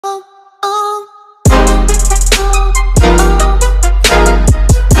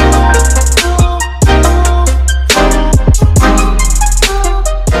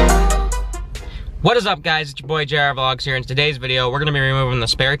What is up, guys? It's your boy JR Vlogs here. In today's video, we're going to be removing the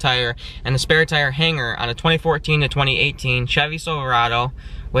spare tire and the spare tire hanger on a 2014 to 2018 Chevy Silverado,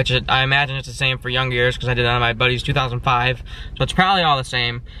 which I imagine it's the same for younger years because I did it on my buddy's 2005, so it's probably all the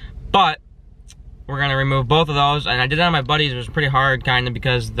same. But we're going to remove both of those, and I did it on my buddy's. It was pretty hard, kind of,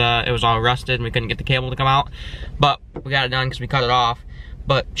 because it was all rusted and we couldn't get the cable to come out. But we got it done because we cut it off.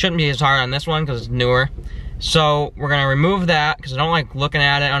 But shouldn't be as hard on this one because it's newer. So we're gonna remove that because I don't like looking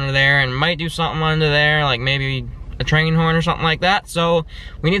at it under there, and might do something under there, like maybe a train horn or something like that. So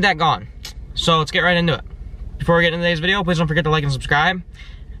we need that gone. So let's get right into it. Before we get into today's video, please don't forget to like and subscribe.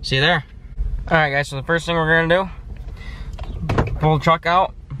 See you there. All right, guys. So the first thing we're gonna do, pull the truck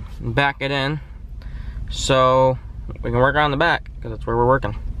out and back it in, so we can work on the back because that's where we're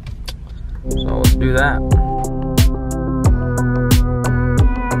working. So let's do that.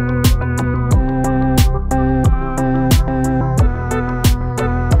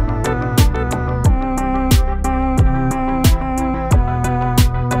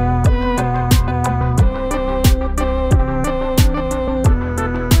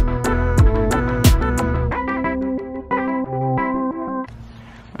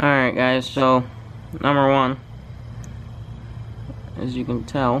 Alright, guys, so number one, as you can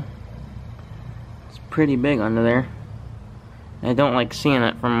tell, it's pretty big under there. I don't like seeing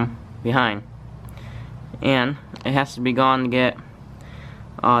it from behind, and it has to be gone to get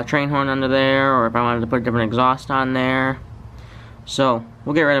a train horn under there, or if I wanted to put a different exhaust on there. So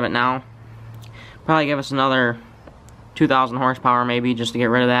we'll get rid of it now. Probably give us another 2,000 horsepower maybe, just to get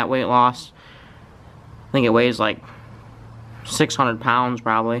rid of that weight loss. I think it weighs like 600 pounds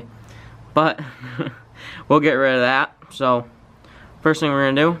probably, but we'll get rid of that. So first thing we're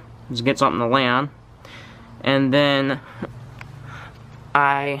gonna do is get something to lay on, and then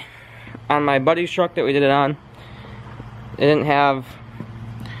on my buddy's truck that we did it on, it didn't have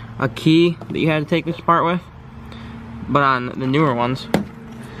a key that you had to take this apart with, but on the newer ones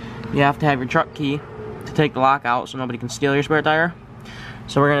you have to have your truck key to take the lock out so nobody can steal your spare tire.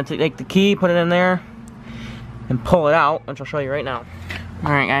 So we're gonna take the key, put it in there, and pull it out, which I'll show you right now.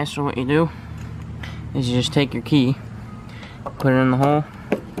 Alright, guys, so what you do is you just take your key, put it in the hole,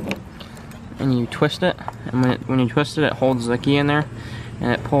 and you twist it, and when you twist it, it holds the key in there, and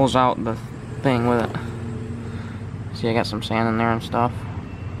it pulls out the thing with it. See, I got some sand in there and stuff,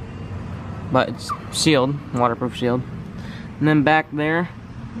 but it's sealed, waterproof sealed. And then back there,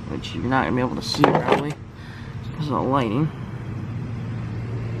 which you're not going to be able to see probably because of the lighting.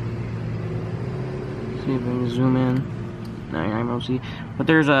 See if we can zoom in. No, you're not able to see. But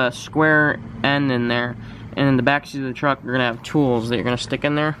there's a square end in there, and in the back seat of the truck, you're gonna have tools that you're gonna stick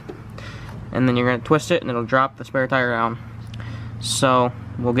in there, and then you're gonna twist it, and it'll drop the spare tire down. So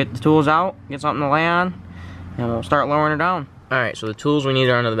we'll get the tools out, get something to lay on, and we'll start lowering it down. All right, so the tools we need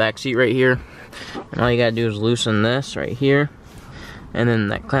are under the back seat right here, and all you gotta do is loosen this right here, and then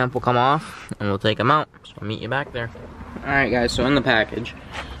that clamp will come off, and we'll take them out. So I'll meet you back there. All right, guys. So in the package,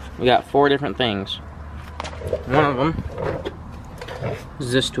 we got 4 different things. One of them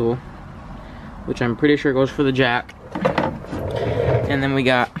is this tool, which I'm pretty sure goes for the jack. And then we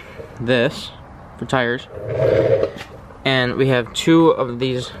got this for tires. And we have 2 of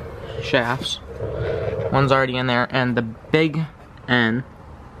these shafts. One's already in there, and the big end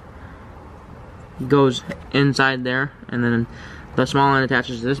goes inside there, and then the small end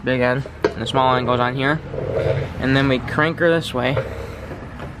attaches to this big end, and the small end goes on here. And then we crank her this way.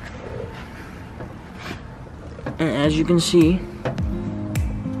 And as you can see,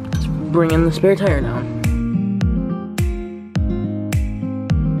 it's bringing the spare tire down.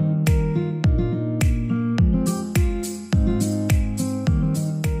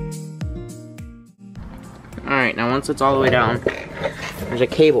 Alright, now once it's all the way down, there's a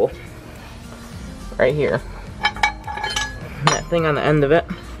cable right here. That thing on the end of it,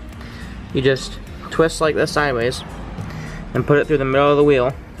 you just twist like this sideways and put it through the middle of the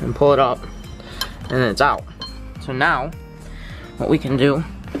wheel and pull it up, and then it's out. So now, what we can do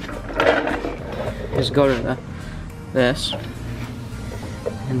is go to this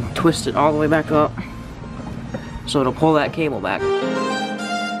and twist it all the way back up so it'll pull that cable back.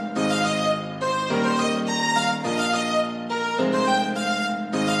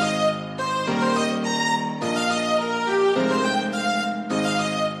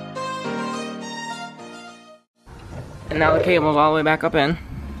 And now the cable's all the way back up in.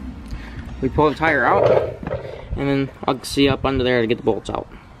 We pull the tire out, and then I'll see up under there to get the bolts out.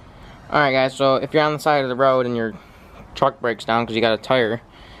 Alright, guys, so if you're on the side of the road and your truck breaks down because you got a tire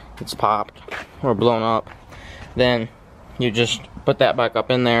that's popped or blown up, then you just put that back up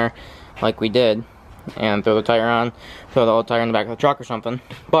in there like we did and throw the tire on, throw the old tire in the back of the truck or something.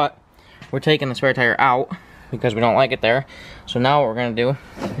 But we're taking the spare tire out because we don't like it there. So now what we're gonna do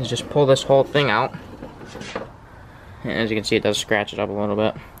is just pull this whole thing out. And as you can see, it does scratch it up a little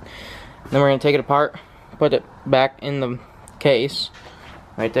bit. Then we're gonna take it apart, put it back in the case,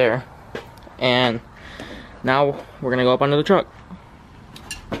 right there. And now we're gonna go up under the truck.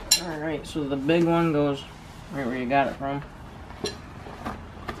 Alright, so the big one goes right where you got it from.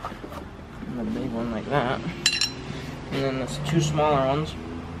 And the big one like that. And then the two smaller ones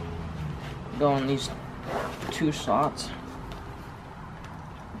go in these two slots.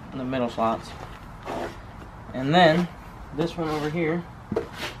 In the middle slots. And then this one over here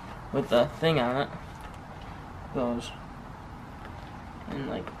with the thing on it goes in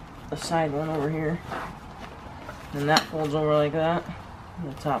like the side one over here. And that folds over like that.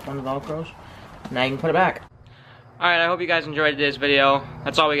 And the top one velcros. Now you can put it back. Alright, I hope you guys enjoyed today's video.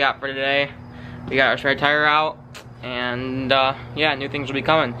 That's all we got for today. We got our spare tire out. And yeah, new things will be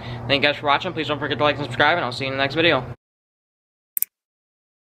coming. Thank you guys for watching. Please don't forget to like and subscribe, and I'll see you in the next video.